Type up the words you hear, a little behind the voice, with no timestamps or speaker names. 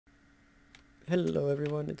Hello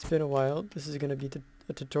everyone, it's been a while. This is going to be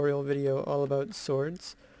a tutorial video all about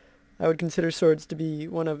swords. I would consider swords to be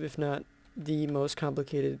one of, if not the most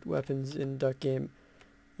complicated weapons in Duck Game.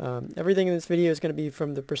 Everything in this video is going to be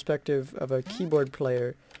from the perspective of a keyboard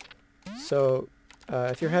player. So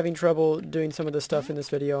if you're having trouble doing some of the stuff in this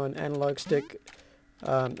video on analog stick,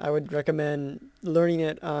 I would recommend learning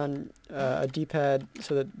it on a D-pad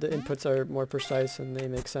so that the inputs are more precise and they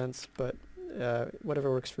make sense, but whatever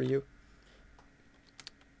works for you.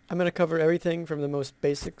 I'm going to cover everything from the most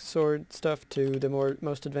basic sword stuff to the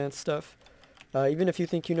most advanced stuff. Even if you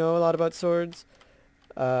think you know a lot about swords,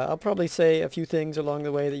 I'll probably say a few things along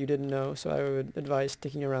the way that you didn't know, so I would advise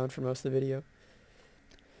sticking around for most of the video.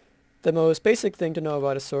 The most basic thing to know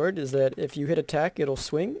about a sword is that if you hit attack, it'll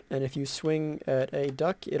swing, and if you swing at a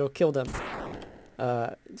duck, it'll kill them.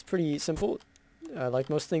 It's pretty simple. Like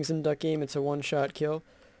most things in Duck Game, it's a one-shot kill.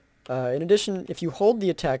 In addition, if you hold the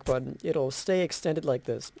attack button, it'll stay extended like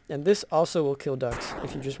this, and this also will kill ducks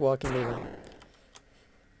if you just walk into them.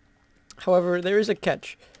 However, there is a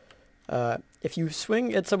catch. If you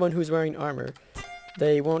swing at someone who's wearing armor,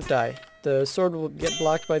 they won't die. The sword will get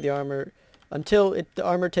blocked by the armor until the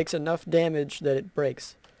armor takes enough damage that it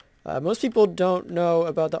breaks. Most people don't know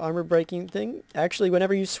about the armor breaking thing. Actually,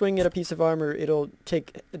 whenever you swing at a piece of armor, it'll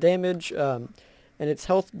take damage, and its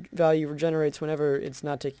health value regenerates whenever it's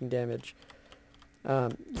not taking damage.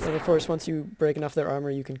 And of course, once you break enough of their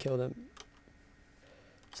armor, you can kill them.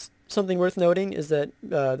 Something worth noting is that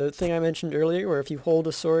the thing I mentioned earlier, where if you hold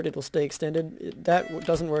a sword, it will stay extended, that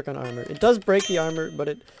doesn't work on armor. It does break the armor, but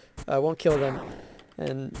it won't kill them,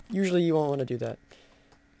 and usually you won't want to do that.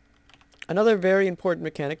 Another very important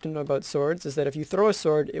mechanic to know about swords is that if you throw a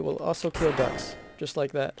sword, it will also kill ducks, just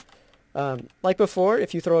like that. Like before,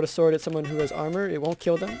 if you throw out a sword at someone who has armor, it won't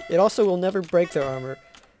kill them. It also will never break their armor.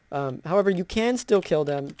 However, you can still kill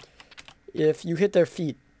them if you hit their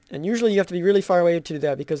feet. And usually you have to be really far away to do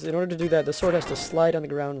that, because in order to do that, the sword has to slide on the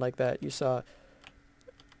ground like that, you saw.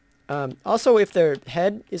 Also, if their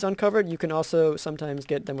head is uncovered, you can also sometimes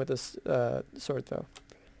get them with a sword throw.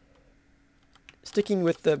 Sticking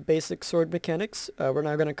with the basic sword mechanics, we're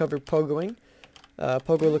now going to cover pogoing.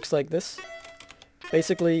 Pogo looks like this.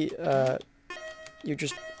 Basically, you're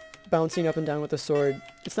just bouncing up and down with a sword.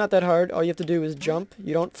 It's not that hard. All you have to do is jump.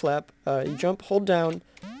 You don't flap. You jump, hold down,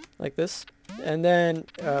 like this, and then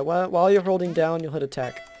while you're holding down, you'll hit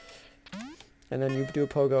attack. And then you do a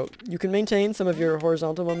pogo. You can maintain some of your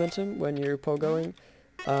horizontal momentum when you're pogoing.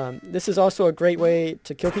 This is also a great way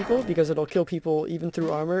to kill people, because it'll kill people even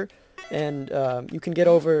through armor, and you can get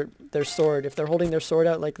over their sword. If they're holding their sword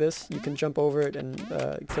out like this, you can jump over it and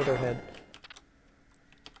kill their head.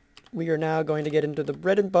 We are now going to get into the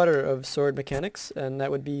bread and butter of sword mechanics, and that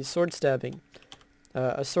would be sword stabbing.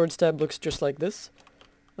 A sword stab looks just like this.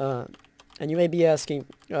 And you may be asking,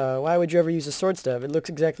 why would you ever use a sword stab? It looks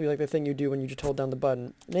exactly like the thing you do when you just hold down the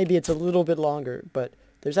button. Maybe it's a little bit longer, but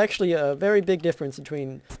there's actually a very big difference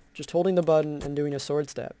between just holding the button and doing a sword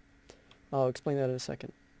stab. I'll explain that in a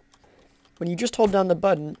second. When you just hold down the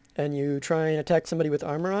button and you try and attack somebody with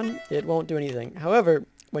armor on, it won't do anything. However,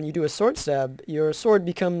 when you do a sword stab, your sword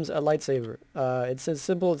becomes a lightsaber. It's as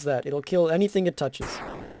simple as that. It'll kill anything it touches.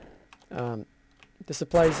 This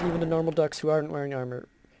applies even to normal ducks who aren't wearing armor.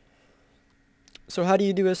 So how do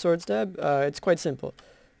you do a sword stab? It's quite simple.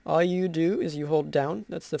 All you do is you hold down.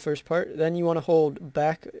 That's the first part. Then you want to hold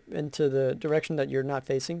back into the direction that you're not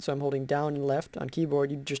facing. So I'm holding down and left. On keyboard,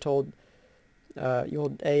 you just hold A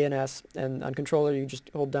and S, and on controller, you just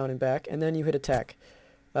hold down and back, and then you hit attack.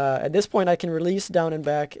 At this point, I can release down and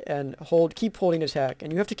back and keep holding attack.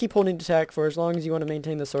 And you have to keep holding attack for as long as you want to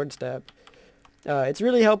maintain the sword stab. It's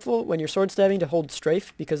really helpful when you're sword stabbing to hold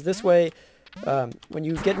strafe, because this way, when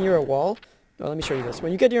you get near a wall, well, let me show you this.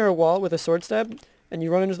 When you get near a wall with a sword stab and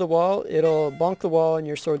you run into the wall, it'll bonk the wall and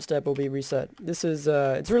your sword stab will be reset. This is,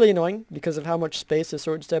 it's really annoying because of how much space a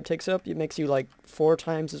sword stab takes up. It makes you like 4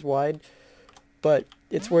 times as wide, but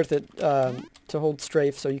it's worth it to hold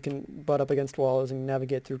strafe so you can butt up against walls and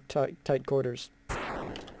navigate through tight quarters.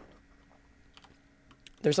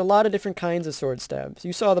 There's a lot of different kinds of sword stabs.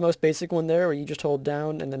 You saw the most basic one there, where you just hold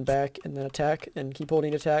down and then back and then attack and keep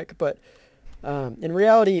holding attack, but in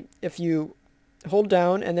reality, if you hold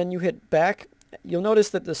down and then you hit back, you'll notice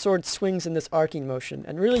that the sword swings in this arcing motion,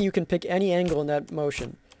 and really you can pick any angle in that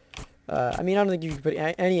motion. I mean, I don't think you can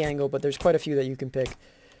pick any angle, but there's quite a few that you can pick.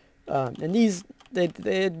 And these,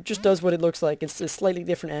 it just does what it looks like. It's a slightly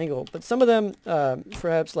different angle, but some of them,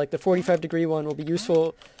 perhaps like the 45-degree one, will be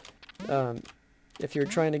useful if you're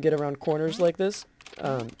trying to get around corners like this.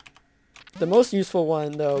 The most useful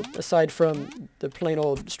one, though, aside from the plain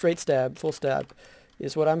old straight stab, full stab,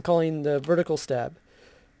 is what I'm calling the vertical stab.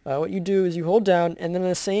 What you do is you hold down, and then on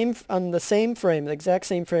the same frame, the exact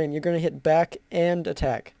same frame, you're going to hit back and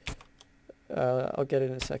attack. I'll get it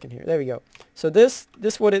in a second here. There we go. So this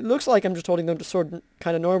what it looks like, I'm just holding the sword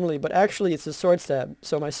kind of normally, but actually it's a sword stab.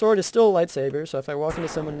 So my sword is still a lightsaber, so if I walk into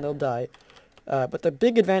someone, they'll die. But the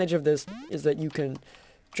big advantage of this is that you can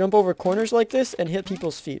jump over corners like this and hit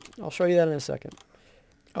people's feet. I'll show you that in a second.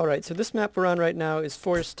 Alright, so this map we're on right now is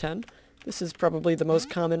Forest 10. This is probably the most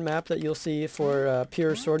common map that you'll see for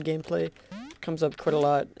pure sword gameplay. It comes up quite a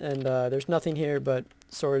lot, and there's nothing here but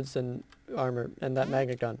swords and armor and that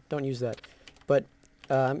magnet gun. Don't use that. But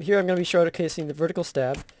here I'm going to be showcasing the vertical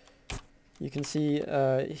stab. You can see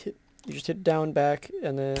you just hit down, back,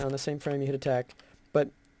 and then on the same frame you hit attack.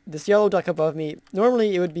 But this yellow duck above me,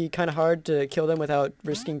 normally it would be kind of hard to kill them without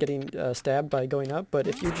risking getting stabbed by going up, but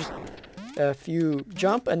if you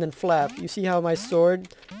jump and then flap, you see how my sword,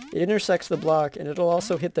 it intersects the block, and it'll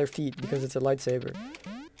also hit their feet because it's a lightsaber.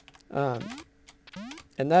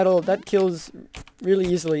 And that kills really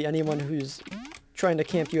easily anyone who's trying to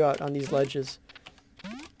camp you out on these ledges.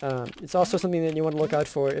 It's also something that you want to look out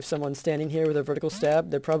for. If someone's standing here with a vertical stab,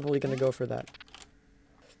 they're probably going to go for that.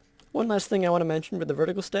 One last thing I want to mention with the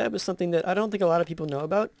vertical stab is something that I don't think a lot of people know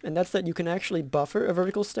about, and that's that you can actually buffer a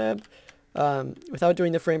vertical stab without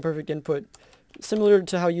doing the frame perfect input, similar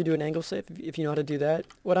to how you do an angle save, if you know how to do that.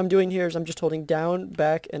 What I'm doing here is I'm just holding down,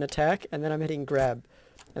 back, and attack, and then I'm hitting grab.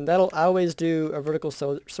 And that'll always do a vertical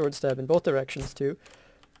sword stab in both directions too.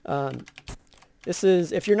 This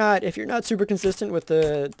is, if you're not super consistent with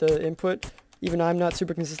the input, even I'm not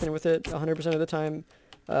super consistent with it 100% of the time,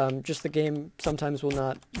 just the game sometimes will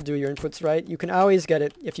not do your inputs right. You can always get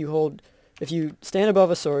it if you stand above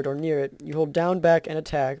a sword or near it, you hold down, back, and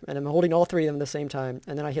attack, and I'm holding all three of them at the same time,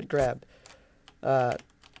 and then I hit grab.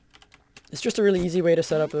 It's just a really easy way to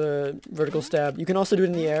set up a vertical stab. You can also do it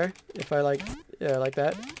in the air, if I like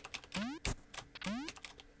that.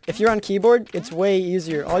 If you're on keyboard, it's way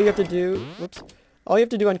easier. All you have to do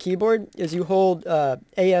on keyboard is you hold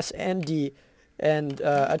AS and D and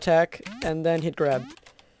attack, and then hit grab.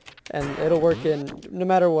 And it'll work in no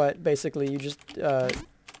matter what, basically. You just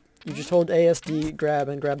hold ASD, grab,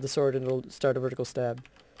 and grab the sword, and it'll start a vertical stab.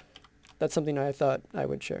 That's something I thought I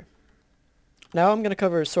would share. Now I'm going to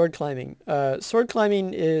cover sword climbing. Sword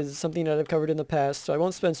climbing is something that I've covered in the past, so I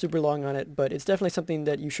won't spend super long on it, but it's definitely something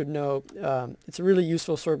that you should know. It's a really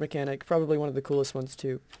useful sword mechanic, probably one of the coolest ones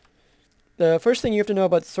too. The first thing you have to know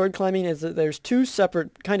about sword climbing is that there's two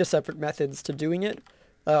separate methods to doing it.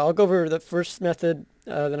 I'll go over the first method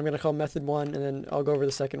that I'm going to call method 1, and then I'll go over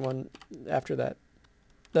the second one after that.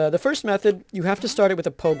 The first method, you have to start it with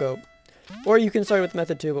a pogo. Or you can start with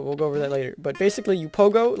method 2, but we'll go over that later. But basically you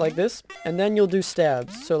pogo like this, and then you'll do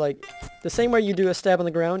stabs. So like, the same way you do a stab on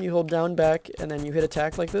the ground, you hold down, back, and then you hit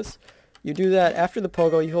attack like this. You do that after the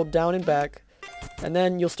pogo, you hold down and back, and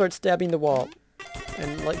then you'll start stabbing the wall.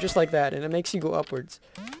 And just like that, and it makes you go upwards.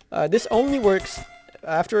 This only works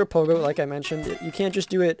after a pogo, like I mentioned. You can't just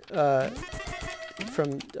do it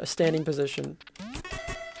from a standing position.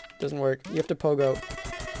 Doesn't work. You have to pogo.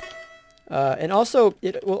 And also,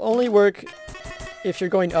 it will only work if you're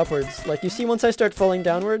going upwards. Like, you see, once I start falling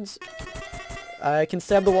downwards, I can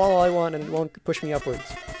stab the wall all I want and it won't push me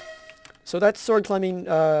upwards. So that's sword climbing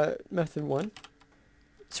method 1.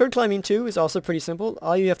 Sword climbing 2 is also pretty simple.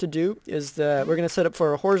 All you have to do is we're going to set up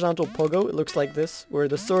for a horizontal pogo. It looks like this, where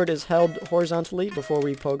the sword is held horizontally before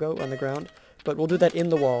we pogo on the ground. But we'll do that in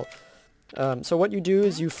the wall. So what you do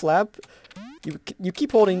is you flap. You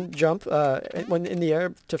keep holding jump when in the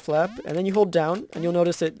air to flap, and then you hold down, and you'll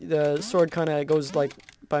notice that the sword kind of goes like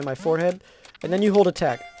by my forehead, and then you hold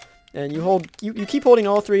attack, and you keep holding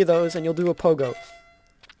all three of those, and you'll do a pogo.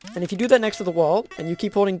 And if you do that next to the wall, and you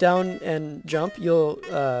keep holding down and jump, you'll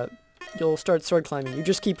start sword climbing. You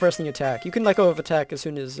just keep pressing attack. You can let go of attack as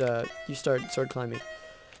soon as you start sword climbing.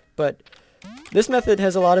 But this method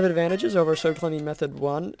has a lot of advantages over sword climbing method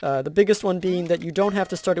 1. The biggest one being that you don't have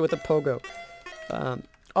to start it with a pogo.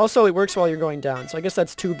 Also, it works while you're going down, so I guess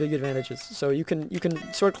that's two big advantages. So you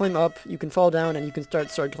can sword climb up, you can fall down, and you can start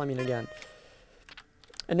sword climbing again.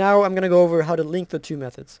 And now I'm going to go over how to link the two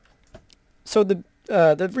methods. So the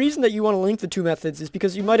reason that you want to link the two methods is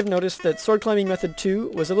because you might have noticed that sword climbing method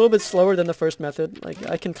 2 was a little bit slower than the first method. Like,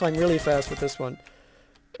 I can climb really fast with this one.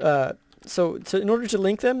 So in order to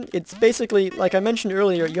link them, it's basically, like I mentioned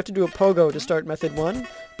earlier, you have to do a pogo to start method 1,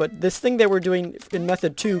 but this thing that we're doing in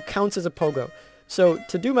method 2 counts as a pogo. So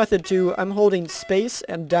to do method 2, I'm holding space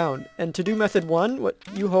and down, and to do method 1,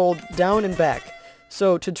 you hold down and back.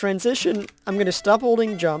 So to transition, I'm going to stop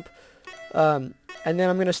holding jump, and then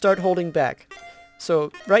I'm going to start holding back.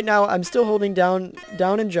 So right now I'm still holding down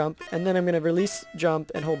and jump, and then I'm going to release,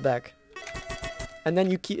 jump, and hold back. And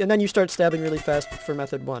then you start stabbing really fast for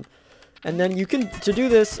method 1. And then you can, to do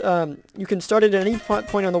this, you can start it at any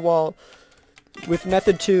point on the wall with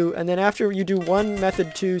method 2, and then after you do one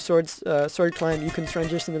method 2 sword climb, you can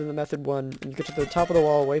transition into the method 1, and you get to the top of the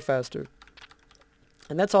wall way faster.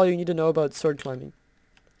 And that's all you need to know about sword climbing.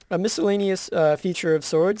 A miscellaneous feature of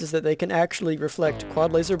swords is that they can actually reflect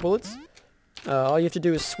quad laser bullets. All you have to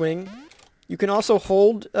do is swing. You can also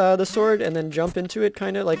hold the sword and then jump into it,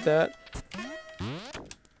 kind of like that.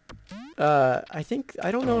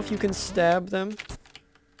 I don't know if you can stab them.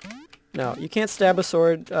 No, you can't stab a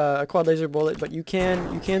sword, a quad laser bullet, but you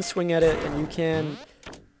can swing at it, and you can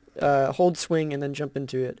hold swing and then jump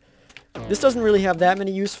into it. This doesn't really have that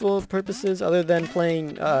many useful purposes other than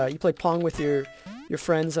playing, you play Pong with your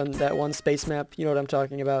friends on that one space map, you know what I'm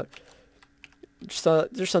talking about. Just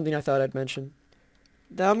there's something I thought I'd mention.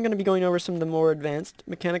 Now I'm going to be going over some of the more advanced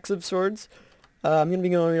mechanics of swords. I'm going to be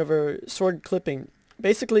going over sword clipping.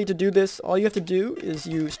 Basically, to do this, all you have to do is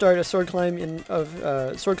you start a sword climb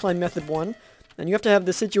sword climb method 1, and you have to have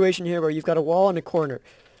this situation here where you've got a wall and a corner.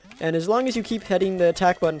 And as long as you keep hitting the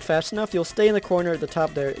attack button fast enough, you'll stay in the corner at the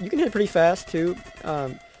top there. You can hit it pretty fast too,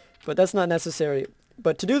 but that's not necessary.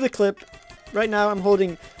 But to do the clip, right now I'm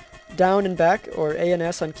holding down and back, or A and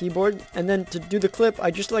S on keyboard, and then to do the clip, I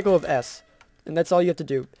just let go of S. And that's all you have to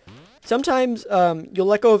do. Sometimes you'll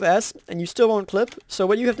let go of S and you still won't clip, so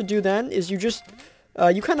what you have to do then is you just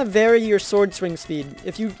you kind of vary your sword swing speed.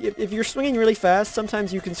 If you're swinging really fast,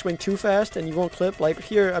 sometimes you can swing too fast and you won't clip. Like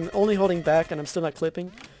here, I'm only holding back and I'm still not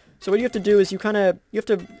clipping. So what you have to do is you have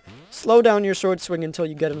to slow down your sword swing until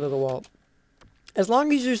you get into the wall. As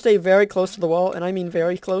long as you stay very close to the wall, and I mean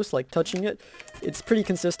very close, like touching it, it's pretty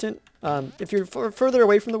consistent. If you're further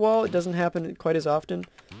away from the wall, it doesn't happen quite as often.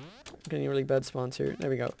 I'm getting really bad spawns here. There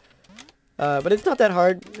we go. But it's not that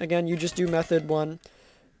hard. Again, you just do method 1.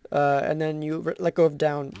 And then you let go of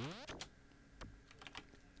down.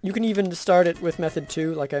 You can even start it with method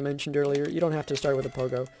 2, like I mentioned earlier. You don't have to start with a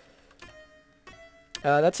pogo.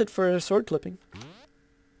 That's it for sword clipping.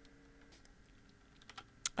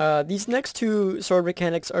 These next two sword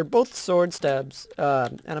mechanics are both sword stabs,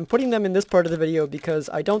 and I'm putting them in this part of the video because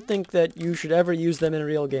I don't think that you should ever use them in a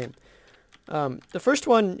real game. The first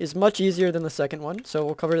one is much easier than the second one, so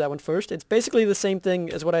we'll cover that one first. It's basically the same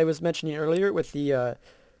thing as what I was mentioning earlier with the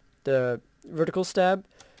vertical stab.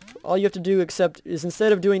 All you have to do is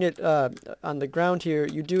instead of doing it on the ground here,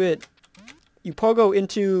 you pogo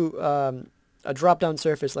into a drop-down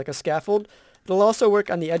surface like a scaffold. It'll also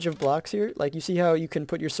work on the edge of blocks here. Like you see how you can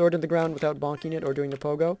put your sword in the ground without bonking it or doing the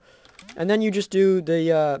pogo. And then you just do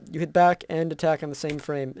you hit back and attack on the same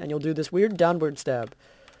frame, and you'll do this weird downward stab.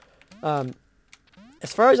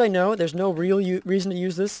 As far as I know, there's no real reason to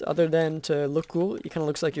use this other than to look cool. It kind of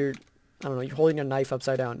looks like you're holding a knife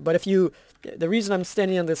upside down. But the reason I'm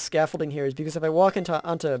standing on this scaffolding here is because if I walk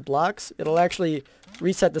onto blocks, it'll actually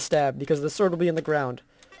reset the stab because the sword will be in the ground.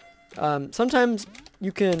 Sometimes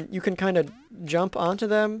you can kind of jump onto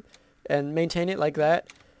them and maintain it like that,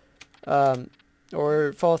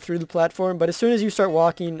 or fall through the platform. But as soon as you start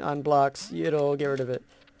walking on blocks, it'll get rid of it.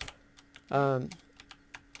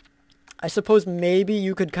 I suppose maybe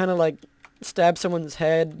you could kind of like stab someone's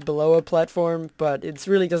head below a platform, but it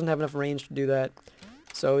really doesn't have enough range to do that.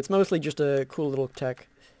 So it's mostly just a cool little tech.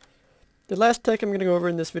 The last tech I'm going to go over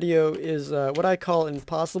in this video is what I call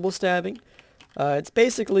impossible stabbing. It's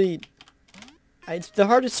basically, it's the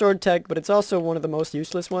hardest sword tech, but it's also one of the most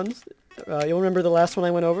useless ones. You'll remember the last one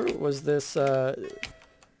I went over was this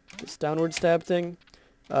downward stab thing.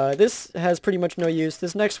 This has pretty much no use.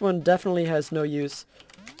 This next one definitely has no use.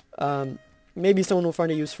 Maybe someone will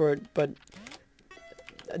find a use for it, but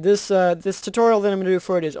this tutorial that I'm going to do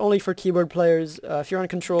for it is only for keyboard players. If you're on a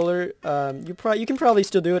controller, you can probably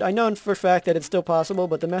still do it. I know for a fact that it's still possible,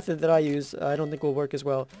 but the method that I use I don't think will work as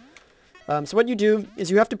well. So what you do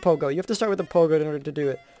is you have to pogo. You have to start with a pogo in order to do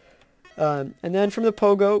it. And then from the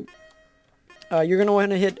pogo, you're going to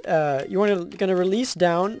want to hit, going to release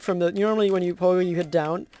down from the, normally when you pogo you hit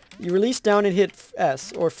down. You release down and hit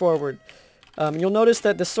S, or forward. You'll notice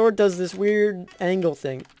that the sword does this weird angle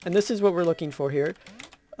thing, and this is what we're looking for here.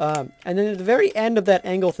 And then at the very end of that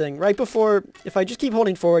angle thing, right before, if I just keep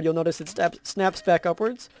holding forward, you'll notice it snaps back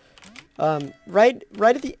upwards. Right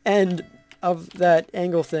at the end of that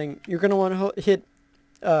angle thing, you're going to want to hit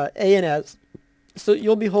A and S. So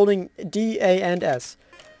you'll be holding D, A, and S.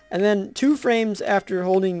 And then 2 frames after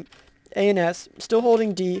holding A and S, still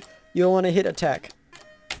holding D, you'll want to hit attack.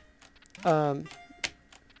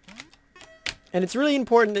 And it's really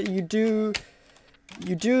important that you do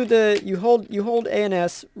you hold A and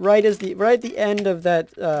S right at the end of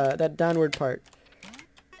that that downward part.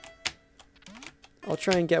 I'll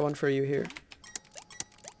try and get one for you here.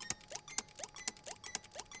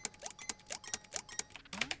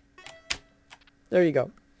 There you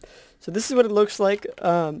go. So this is what it looks like.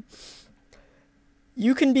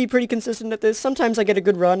 You can be pretty consistent at this. Sometimes I get a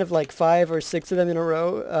good run of like 5 or 6 of them in a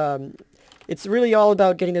row. It's really all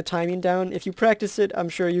about getting the timing down. If you practice it, I'm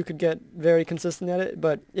sure you could get very consistent at it,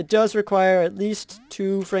 but it does require at least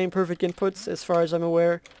 2 frame perfect inputs as far as I'm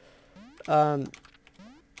aware.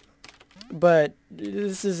 But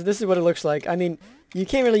this is what it looks like. I mean, you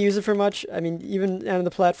can't really use it for much. I mean, even on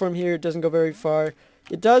the platform here, it doesn't go very far.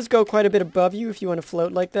 It does go quite a bit above you if you want to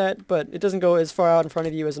float like that, but it doesn't go as far out in front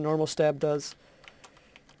of you as a normal stab does.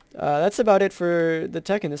 That's about it for the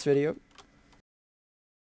tech in this video.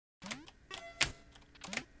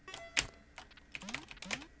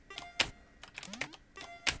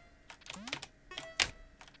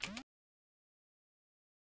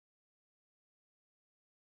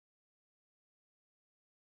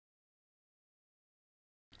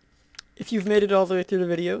 If you've made it all the way through the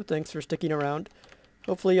video, thanks for sticking around.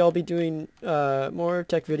 Hopefully I'll be doing more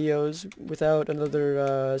tech videos without another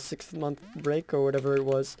 6-month break or whatever it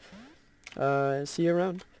was. See you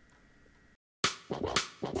around.